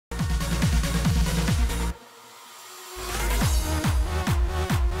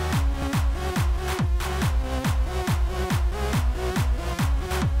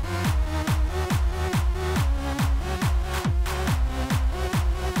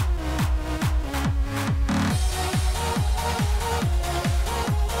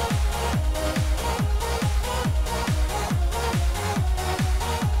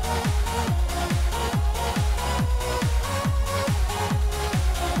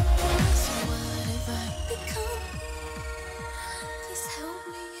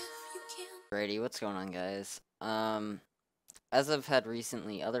what's going on, guys? As I've had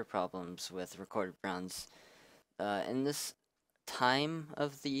recently other problems with recorded rounds, in this time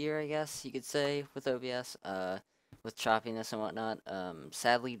of the year, I guess you could say, with OBS, with choppiness and whatnot,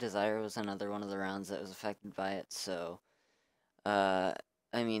 sadly, Desire was another one of the rounds that was affected by it, so, uh,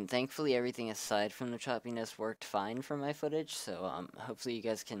 I mean, thankfully everything aside from the choppiness worked fine for my footage, so, hopefully you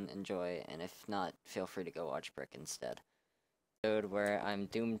guys can enjoy, and if not, feel free to go watch Brick instead. Where I'm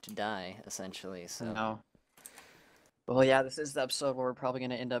doomed to die, essentially, so. No. Well, yeah, this is the episode where we're probably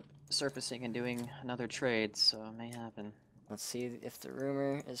going to end up surfacing and doing another trade, so it may happen. Let's see if the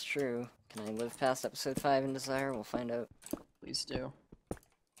rumor is true. Can I live past episode 5 in Desire? We'll find out. Please do.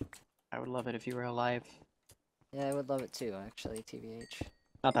 I would love it if you were alive. Yeah, I would love it too, actually, TBH.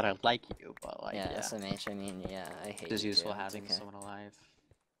 Not that I like you, but like, yeah. yeah. SMH, I mean, yeah, I hate It is you useful too. having Okay. someone alive.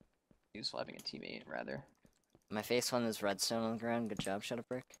 Useful having a teammate, rather. My face one is redstone on the ground. Good job, Shut Up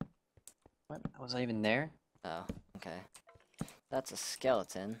Brick. What? Was I even there? Oh, okay. That's a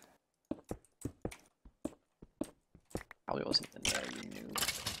skeleton. Probably wasn't even there, you noob.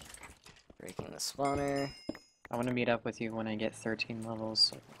 Breaking the spawner. I want to meet up with you when I get 13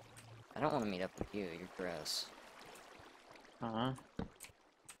 levels. So... I don't want to meet up with you. You're gross. Uh-huh.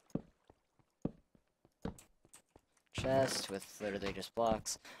 Chest with literally just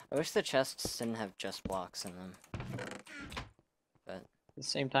blocks. I wish the chests didn't have just blocks in them. But At the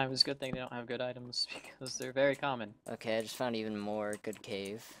same time, it's a good thing they don't have good items, because they're very common. okay, I just found even more good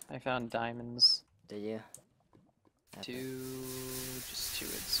cave. I found diamonds. Did you? Just two,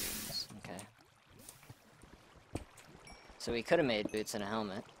 it seems. Okay. So we could have made boots and a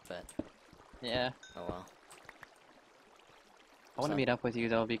helmet, but Yeah. oh well. I want to meet up with you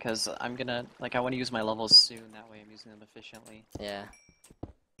though because I'm gonna I want to use my levels soon. That way I'm using them efficiently. Yeah.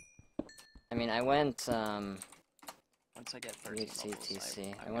 I mean, I went Once I get 13 levels,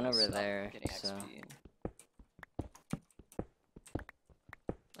 UHC. I I'm went gonna over stop there. getting So XP.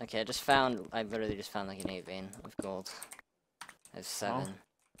 okay, I literally just found like an 8 vein of gold. I have 7.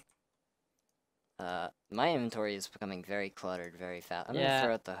 My inventory is becoming very cluttered very fast. I'm gonna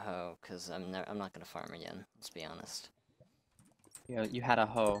throw out the hoe because I'm not gonna farm again. Let's be honest. You had a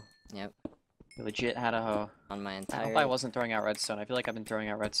hoe. Yep. You legit had a hoe. On my entire. I hope I wasn't throwing out redstone. I feel like I've been throwing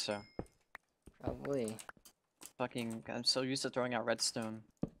out redstone. Probably. Fucking, I'm so used to throwing out redstone.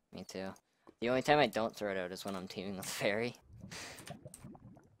 Me too. The only time I don't throw it out is when I'm teaming with Fairy.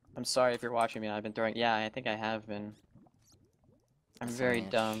 I'm sorry if you're watching me. I've been throwing. Yeah, I think I have been. I'm very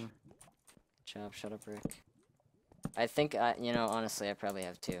dumb. Good job, Shut Up Brick. I think you know, honestly, I probably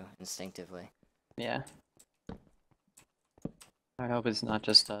have too, instinctively. Yeah. I hope it's not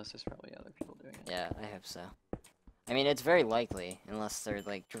just us. There's probably other people doing it. Yeah, I hope so. I mean, it's very likely, unless they're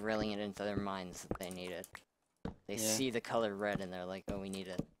like drilling it into their minds that they need it. They see the color red and they're like, oh, we need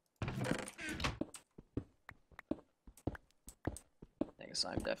it. So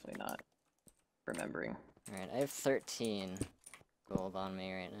I'm definitely not remembering. Alright, I have 13 gold on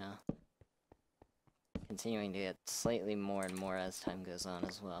me right now. Continuing to get slightly more and more as time goes on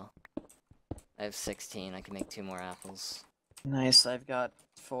as well. I have 16, I can make 2 more apples. Nice, I've got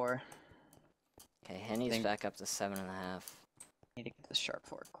 4. Okay, Henny's back up to 7.5. Need to get this sharp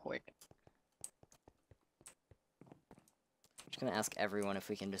 4 quick. I'm just gonna ask everyone if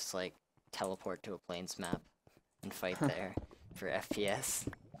we can just like teleport to a plains map and fight there. For FPS.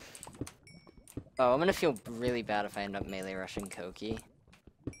 Oh, I'm gonna feel really bad if I end up melee rushing Koki.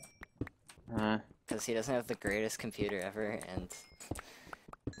 Because he doesn't have the greatest computer ever, and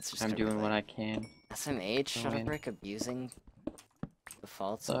it's just I'm doing what I can. SMH, Shut Up Brick, abusing the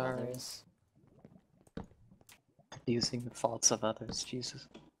faults of others. Abusing the faults of others, Jesus.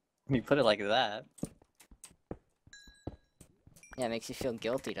 When you put it like that. Yeah, it makes you feel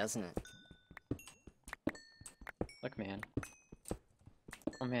guilty, doesn't it? Look, man.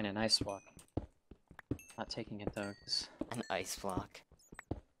 Oh man, an ice block. Not taking it though. An ice block.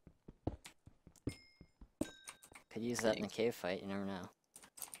 Could use that in a cave fight, you never know.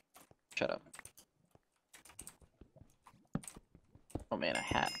 Shut up. Oh man, a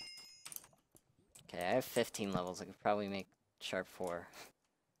hat. Okay, I have 15 levels. I could probably make sharp 4.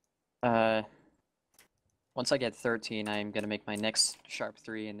 Once I get 13, I'm gonna make my next sharp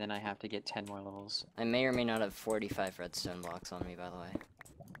 3, and then I have to get 10 more levels. I may or may not have 45 redstone blocks on me, by the way.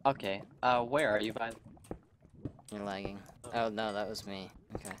 Okay. Where are you by? You're lagging. Oh no, that was me.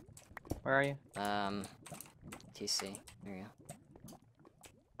 Okay. Where are you? TC. There you go.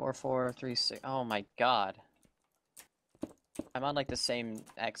 4436. Oh my god. I'm on like the same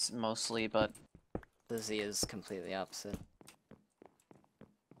X mostly, but the Z is completely opposite.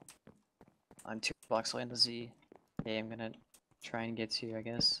 I'm 2 blocks away on the Z. Okay, I'm gonna try and get to you, I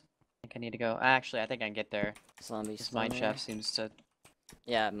guess. think I need to go. Actually, I think I can get there. Zombie This mine spawner. shaft seems to.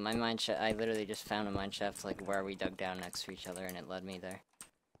 Yeah, my mine shaft. I literally just found a mine shaft like where we dug down next to each other, and it led me there.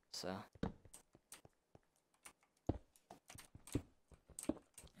 So.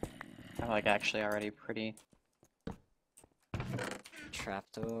 I'm like actually already pretty.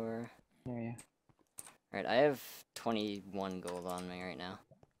 Trapdoor. There you. Alright, I have 21 gold on me right now.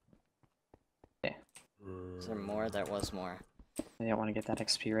 Yeah. Is there more? There was more. I don't want to get that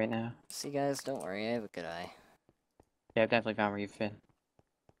XP right now. See, guys, don't worry. I have a good eye. Yeah, I've definitely found where you've been.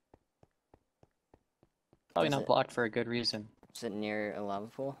 Probably Is not it- blocked for a good reason. Is it near a lava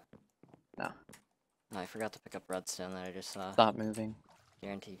pool? No. Oh, I forgot to pick up redstone that I just saw. Stop moving.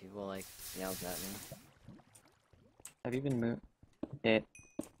 Guarantee people, like, yelled at me. Have you been moved? It.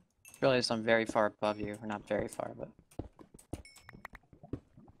 Realized I'm very far above you. Or not very far, but.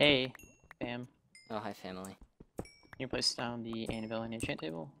 Hey, fam. Oh, hi, family. Can you place down the anvil on your enchant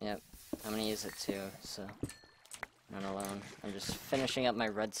table? Yep. I'm gonna use it too, so. Not alone. I'm just finishing up my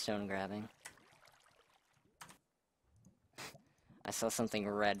redstone grabbing. I saw something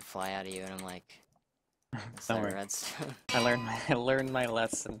red fly out of you, and I'm like, is Don't that worry. redstone? I learned my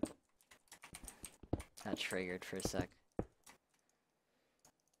lesson. Got triggered for a sec.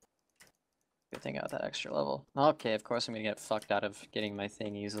 Good thing I got that extra level. Okay, of course I'm gonna get fucked out of getting my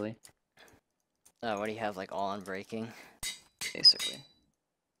thing easily. Oh, what do you have, like, all on breaking? Basically.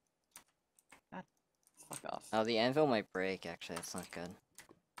 God, fuck off. Oh, the anvil might break, actually. That's not good.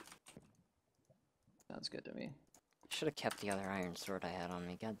 Sounds good to me. Should have kept the other iron sword I had on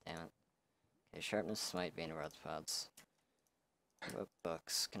me. God damn it. Okay, sharpness, smite, vein of red pods. What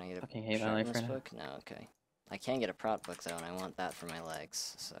books? Can I get a Fucking hate my life sharpness right now. book? No, okay. I can get a prot book though, and I want that for my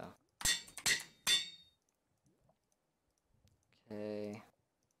legs, so. Okay.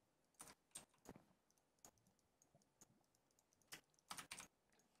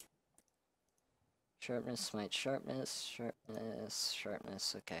 Sharpness, smite, sharpness, sharpness,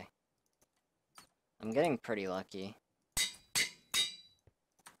 sharpness, okay. I'm getting pretty lucky.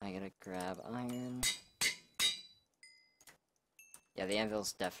 I gotta grab iron. Yeah, the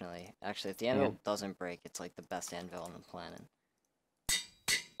anvil's definitely... Actually, if the anvil doesn't break, it's like the best anvil on the planet.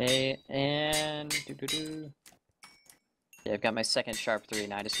 Hey, and yeah, I've got my second sharp 3,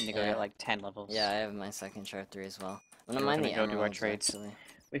 and I just need to go get like 10 levels. Yeah, I have my second sharp 3 as well. I'm gonna We're mine gonna the go do our emeralds, trades. actually.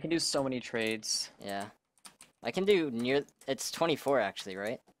 We can do so many trades. Yeah. I can do near... It's 24, actually,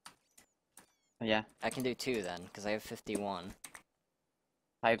 right? Yeah. I can do 2, then, because I have 51.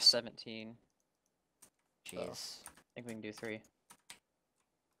 I have 17. Jeez. So, I think we can do 3. Is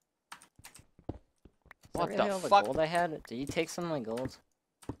What that the really all the fuck? gold I had? Did you take some of my gold?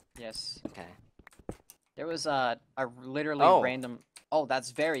 Yes. Okay. There was a literally Oh. random... Oh,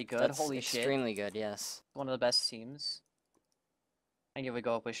 that's very good. That's Holy shit. extremely good, yes. One of the best teams. I think if we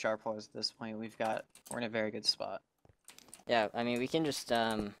go up with sharp fours at this point, we're in a very good spot. Yeah, I mean, we can just,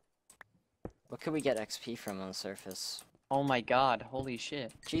 what could we get XP from on the surface? Oh my god, holy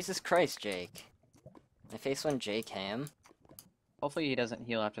shit. Jesus Christ, Jake. My face went Jake ham. Hopefully he doesn't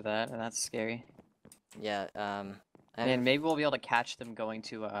heal after that, and that's scary. Yeah, And maybe we'll be able to catch them going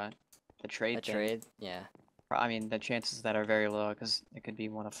to, the trade a thing. trade? Yeah. I mean, the chances of that are very low, because it could be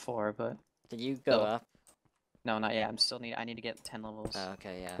 1 of 4, but... Did you go Still. up? No, not yet. I need to get 10 levels. Oh,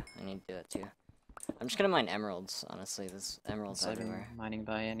 okay, yeah. I need to do that too. I'm just gonna mine emeralds, honestly. There's emeralds So I've been everywhere. mining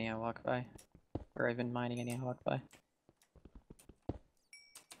by any I walk by. Or I've been mining any I walk by.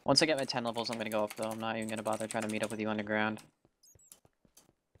 Once I get my 10 levels, I'm gonna go up, though. I'm not even gonna bother trying to meet up with you underground.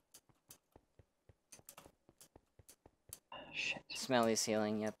 Shit. Smelly's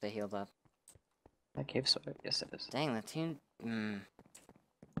healing. Yep, they healed up. That cave sweater? Yes, it is. Dang, that team...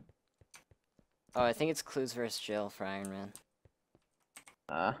 Oh, I think it's Clues versus Jill for Iron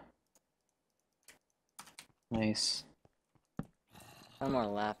Man. Nice. Found more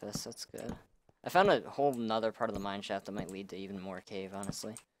Lapis, that's good. I found a whole nother part of the mine shaft that might lead to even more cave,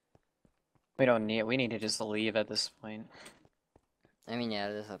 honestly. We need to just leave at this point. I mean, yeah,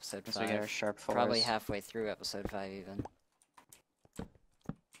 this is episode Once 5. we get our sharp fours. Probably halfway through episode 5, even.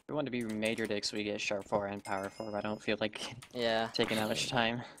 We want to be major dicks so we get sharp 4 and power 4, but I don't feel like Yeah. taking that much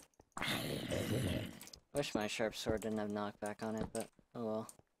time. Wish my sharp sword didn't have knockback on it, but oh well.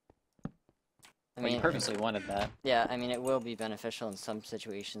 I Well, you mean, purposely wanted that. yeah, I mean, it will be beneficial in some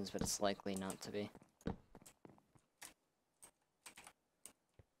situations, but it's likely not to be.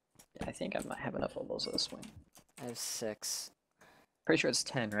 Yeah, I think I might have enough levels at this point. I have 6. Pretty sure it's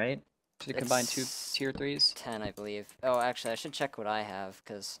 10, right? To combine 2 tier 3s? 10, I believe. Oh, actually, I should check what I have,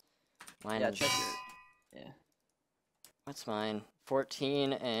 because mine is... check your... Yeah. What's mine?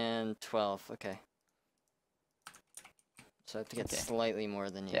 14 and 12, okay. So I have to get Okay. slightly more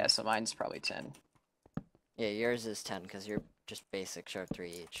than you. Yeah, so mine's probably 10. Yeah, yours is 10 because you're just basic sharp 3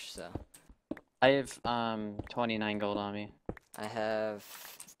 each, so. I have 29 gold on me. I have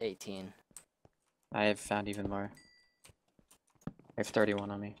 18. I have found even more. I have 31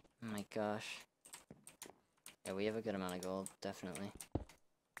 on me. Oh my gosh. Yeah, we have a good amount of gold, definitely.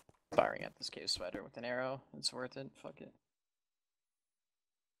 Firing at this cave spider with an arrow. It's worth it. Fuck it.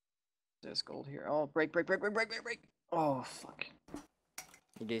 There's gold here. Oh, break. Oh, fuck.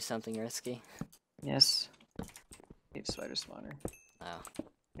 You do something risky? Yes. Cave spider spawner. Oh.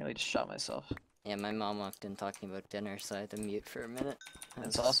 Nearly just shot myself. Yeah, my mom walked in talking about dinner, so I had to mute for a minute.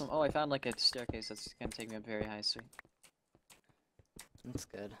 That's awesome. Oh, I found like a staircase that's gonna take me up very high, sweet. That's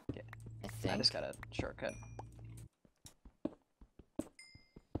good. Okay. I think. I just got a shortcut.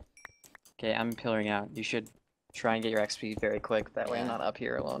 Okay, I'm pillaring out. You should try and get your XP very quick. That way I'm Yeah. not up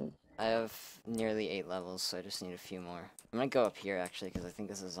here alone. I have nearly 8 levels, so I just need a few more. I'm gonna go up here, actually, because I think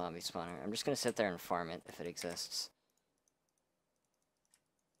this is a zombie spawner. I'm just gonna sit there and farm it, if it exists.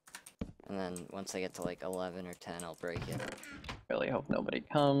 And then, once I get to, like, 11 or 10, I'll break it. Really hope nobody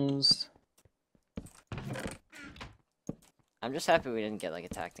comes. I'm just happy we didn't get, like,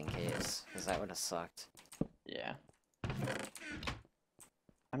 attacked in caves, because that would have sucked. Yeah.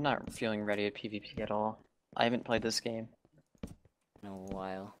 I'm not feeling ready at PvP at all. I haven't played this game. In a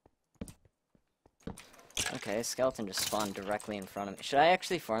while. Okay, skeleton just spawned directly in front of me. Should I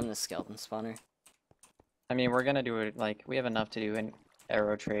actually farm this skeleton spawner? I mean, we're gonna do it, like, we have enough to do an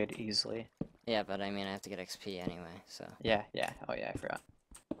arrow trade easily. Yeah, but I mean, I have to get XP anyway, so. Yeah. Oh yeah, I forgot.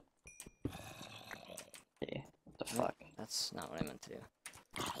 Okay, what the fuck? That's not what I meant to do.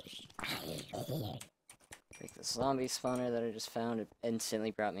 Break the zombie spawner that I just found. It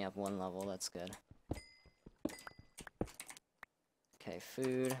instantly brought me up 1 level. That's good. Okay,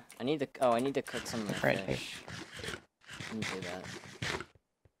 food. I need to. Oh, I need to cook some of my Right, fish. Let me do that.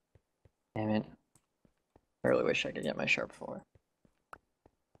 Damn it. I really wish I could get my sharp 4.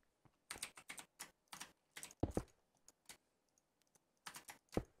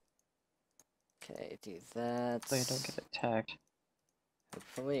 Okay, do that. Hopefully I don't get attacked.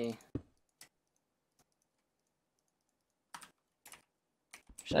 Hopefully.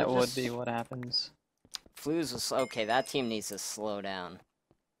 Should I That would just- be what happens. Flues was okay. That team needs to slow down.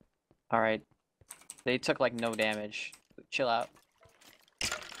 Alright. They took like no damage. Chill out.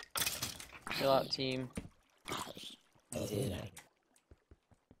 Chill out, team. Dude.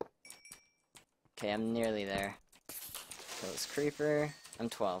 Okay, I'm nearly there. Kill this creeper. I'm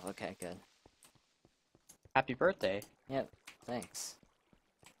 12. Okay, good. Happy birthday. Yep. Thanks.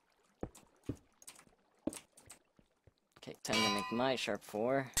 Okay, time to make my sharp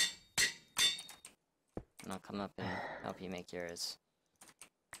 4. And I'll come up and help you make yours.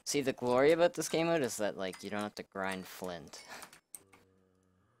 See, the glory about this game mode is that, like, you don't have to grind flint.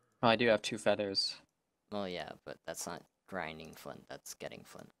 Oh, I do have 2 feathers. Well, yeah, but that's not grinding flint, that's getting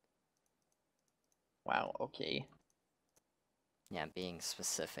flint. Wow, okay. Yeah, I'm being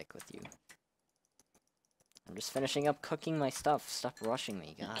specific with you. I'm just finishing up cooking my stuff. Stop rushing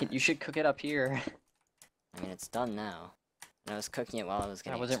me, God. You should cook it up here. I mean, it's done now. And I was cooking it while I was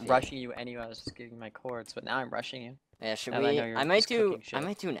getting I wasn't XP. rushing you anyway, I was just giving my cords, but now I'm rushing you. Yeah, should Now that I we? know you're I might just do. cooking I shit.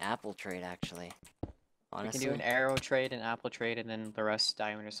 might do an apple trade actually. Honestly, We can do an arrow trade, an apple trade, and then the rest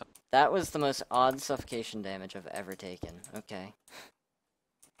diamond or something. that was the most odd suffocation damage I've ever taken. Okay,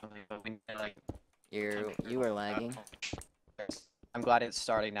 you were lagging. I'm glad it's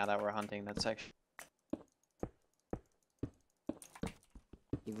starting now that we're hunting. That's actually.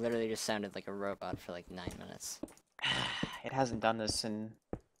 You literally just sounded like a robot for like 9 minutes. It hasn't done this in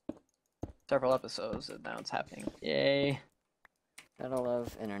several episodes, and now it's happening. Yay. Gotta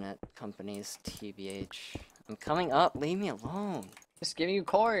love internet companies, TBH. I'm coming up. Leave me alone. Just giving you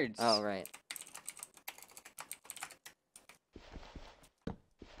cords. Oh right.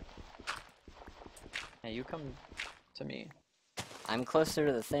 Hey, you come to me. I'm closer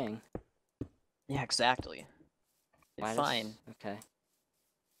to the thing. Yeah, exactly. It's Why does- fine. Okay.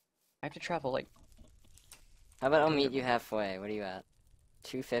 I have to travel like. How about I'll meet you halfway? What are you at?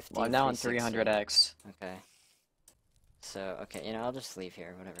 250. Well, I'm now on 360. 300x. Okay. So, okay, you know, I'll just leave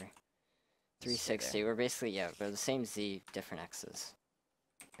here, whatever. Just stay 360, we're basically, yeah, we're the same Z, different X's.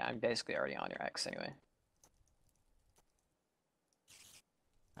 Yeah, I'm basically already on your X anyway.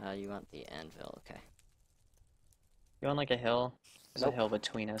 You want the anvil, okay. You on like a hill? There's Nope. a hill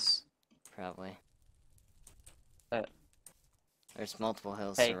between us. Probably. Uh, There's multiple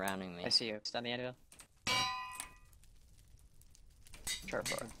hills Hey, surrounding me. I see you. Stand the anvil. Sharp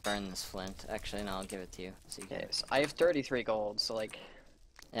bar. Burn this flint. Actually, no, I'll give it to you. So you can... Okay, so I have 33 gold, so like.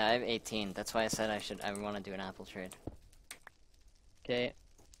 Yeah, I have 18. That's why I said I want to do an apple trade. Okay.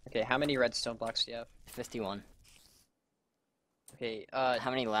 Okay, how many redstone blocks do you have? 51. Okay, How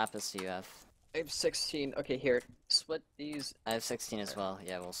many lapis do you have? I have 16. Okay, here. Split these. I have 16 as well.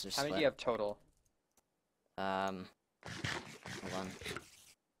 Yeah, we'll just How many do split. you have total? Hold on.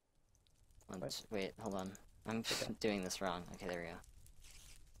 What? Wait, hold on. I'm Okay. doing this wrong. Okay, there we go.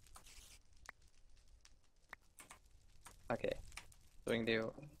 Okay. So we can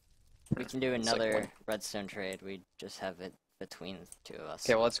do. We can do It's like another one. redstone trade. We just have it between the two of us.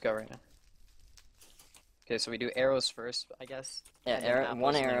 Okay, well, let's go right now. Okay, so we do arrows first, I guess. Yeah, And then apples,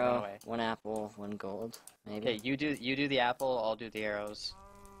 one and then run arrow, away. one apple, one gold, maybe. Okay, you do the apple, I'll do the arrows.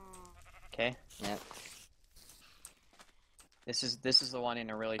 Okay? Yep. This is the one in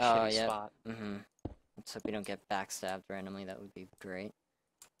a really Oh, shitty yep. spot. Let's hope we don't get backstabbed randomly. That would be great.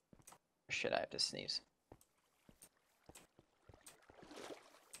 Shit, I have to sneeze.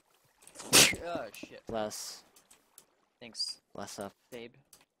 Oh shit. Bless. Thanks, Bless up. babe.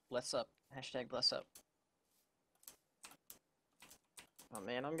 Bless up. Hashtag bless up. Oh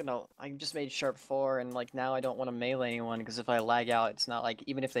man, I just made sharp 4 and like now I don't want to melee anyone because if I lag out, it's not like,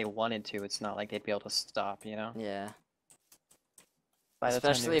 even if they wanted to, it's not like they'd be able to stop, you know? Yeah. By the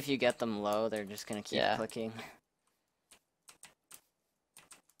time Especially if you get them low, they're just gonna keep Yeah. clicking.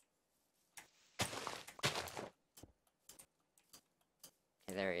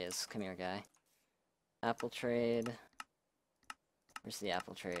 Okay, there he is. Come here, guy. Apple trade. Where's the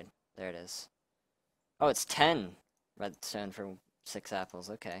apple trade? There it is. Oh, it's 10 redstone for 6 apples.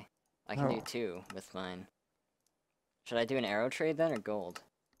 Okay. I can do Oh. 2 with mine. Should I do an arrow trade then, or gold?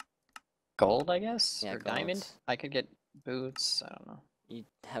 Gold, I guess? Yeah, Or diamond? gold. I could get boots, I don't know. You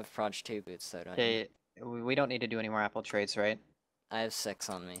have Proj 2 boots though, don't you? Okay, we don't need to do any more apple trades, right? I have 6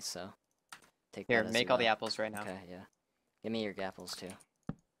 on me, so take Here, that as make you all the will. apples right now. Okay, yeah. Give me your apples too.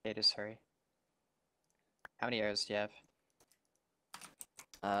 Okay, just hurry. How many arrows do you have?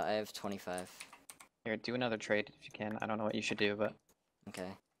 I have 25. Here, do another trade if you can. I don't know what you should do, but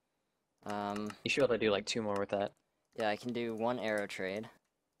Okay. you should be able to do like 2 more with that. Yeah, I can do 1 arrow trade.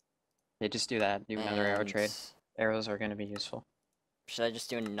 Yeah, just do that. Do another arrow trade. Arrows are going to be useful. Should I just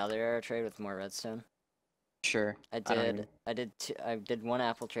do another arrow trade with more redstone? Sure. I did 1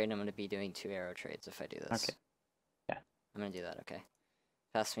 apple trade and I'm gonna be doing 2 arrow trades if I do this. Okay. Yeah. I'm gonna do that, okay.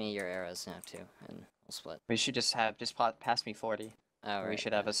 Pass me your arrows now too, and we'll split. We should just pass me 40. Oh, right. We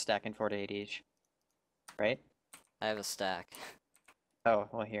should have a stack and 48 each. Right? I have a stack. Oh,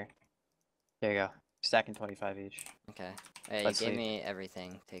 well here. There you go. Stack and 25 each. Okay. Hey, Let's you gave leave. me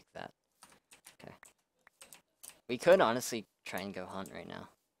everything. Take that. Okay. We could honestly try and go hunt right now.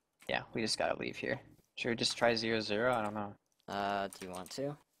 Yeah, we just gotta leave here. Should we just try 0-0? I don't know. Do you want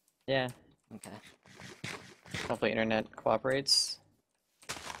to? Yeah. Okay. Hopefully internet cooperates.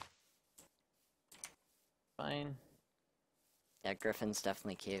 Fine. Yeah, Griffin's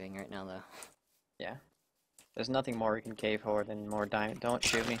definitely caving right now though. Yeah. There's nothing more we can cave for than more diamond. Don't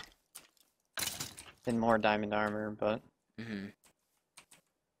shoot me. Than more diamond armor, but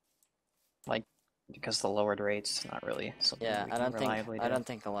like because the lowered rates, not really something Yeah, we I can don't reliably think I do. don't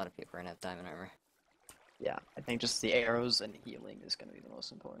think a lot of people are gonna have diamond armor. Yeah, I think just the arrows and healing is gonna be the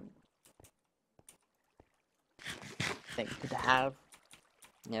most important. I think to have.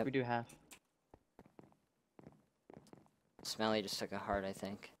 Yep. We do have. Smelly just took a heart, I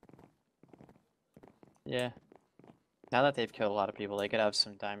think. Yeah. Now that they've killed a lot of people, they could have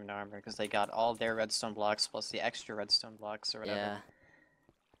some diamond armor because they got all their redstone blocks plus the extra redstone blocks or whatever. Yeah.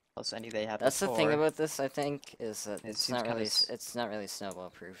 Plus any they had That's before. the thing about this, I think, is that It it's seems not really kinda it's not really snowball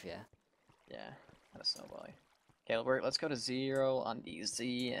proof, yeah. Yeah, kind of snowballing. Okay, let's go to 0 on the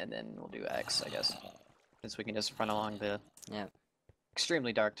Z and then we'll do X, I guess. Since we can just run along the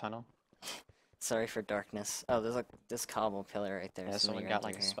extremely dark tunnel. Sorry for darkness. Oh, there's like this cobble pillar right there. Yeah, Somebody someone ran got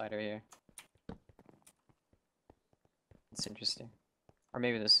like through a here. spider here. It's interesting. Or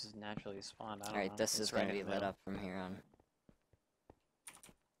maybe this is naturally spawned, I don't know. Alright, this It's is right gonna in be the lit middle. up from here on.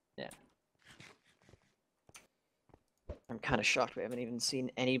 Yeah. I'm kind of shocked we haven't even seen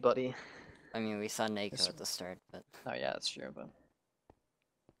anybody. I mean, we saw Nako This- at the start, but... Oh yeah, that's true, but...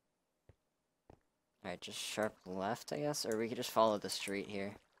 Alright, just sharp left, I guess? Or we could just follow the street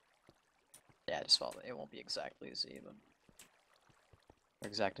here. Yeah, just follow it. It won't be exactly Z, but... Or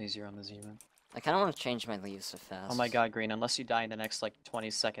exactly 0 on the Z, but... I kinda wanna change my leaves so fast. Oh my god, Green, unless you die in the next, like,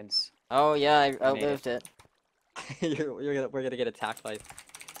 20 seconds. Oh yeah, I made it. outlived it. We're gonna get attacked by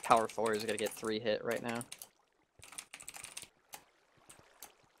Power 4s. We're gonna get 3 hit right now.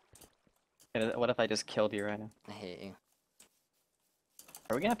 What if I just killed you right now? I hate you.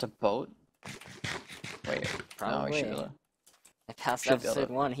 Are we gonna have to boat? Wait, Probably. no, we should. I passed Should be able episode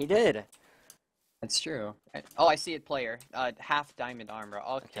to- 1. He did! It's true. Oh, I see it, player. Half diamond armor.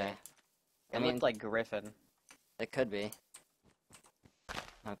 Okay. Okay. It looked like Griffin. It could be.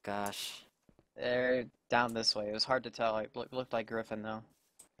 Oh gosh. They're down this way. It was hard to tell. It looked like Griffin though.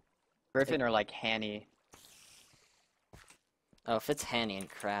 Griffin or like Hanny. Oh, if it's Hanny and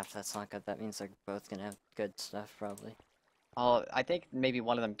Craft, that's not good. That means they're both gonna have good stuff, probably. Oh, I think maybe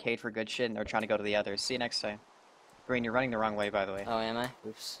one of them K'd for good shit and they're trying to go to the other. See you next time. Green, you're running the wrong way, by the way. Oh, am I?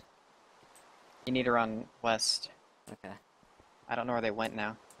 Oops. You need to run west. Okay. I don't know where they went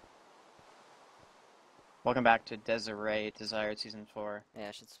now. Welcome back to Desire Season 4. Yeah,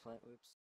 I should split. Oops.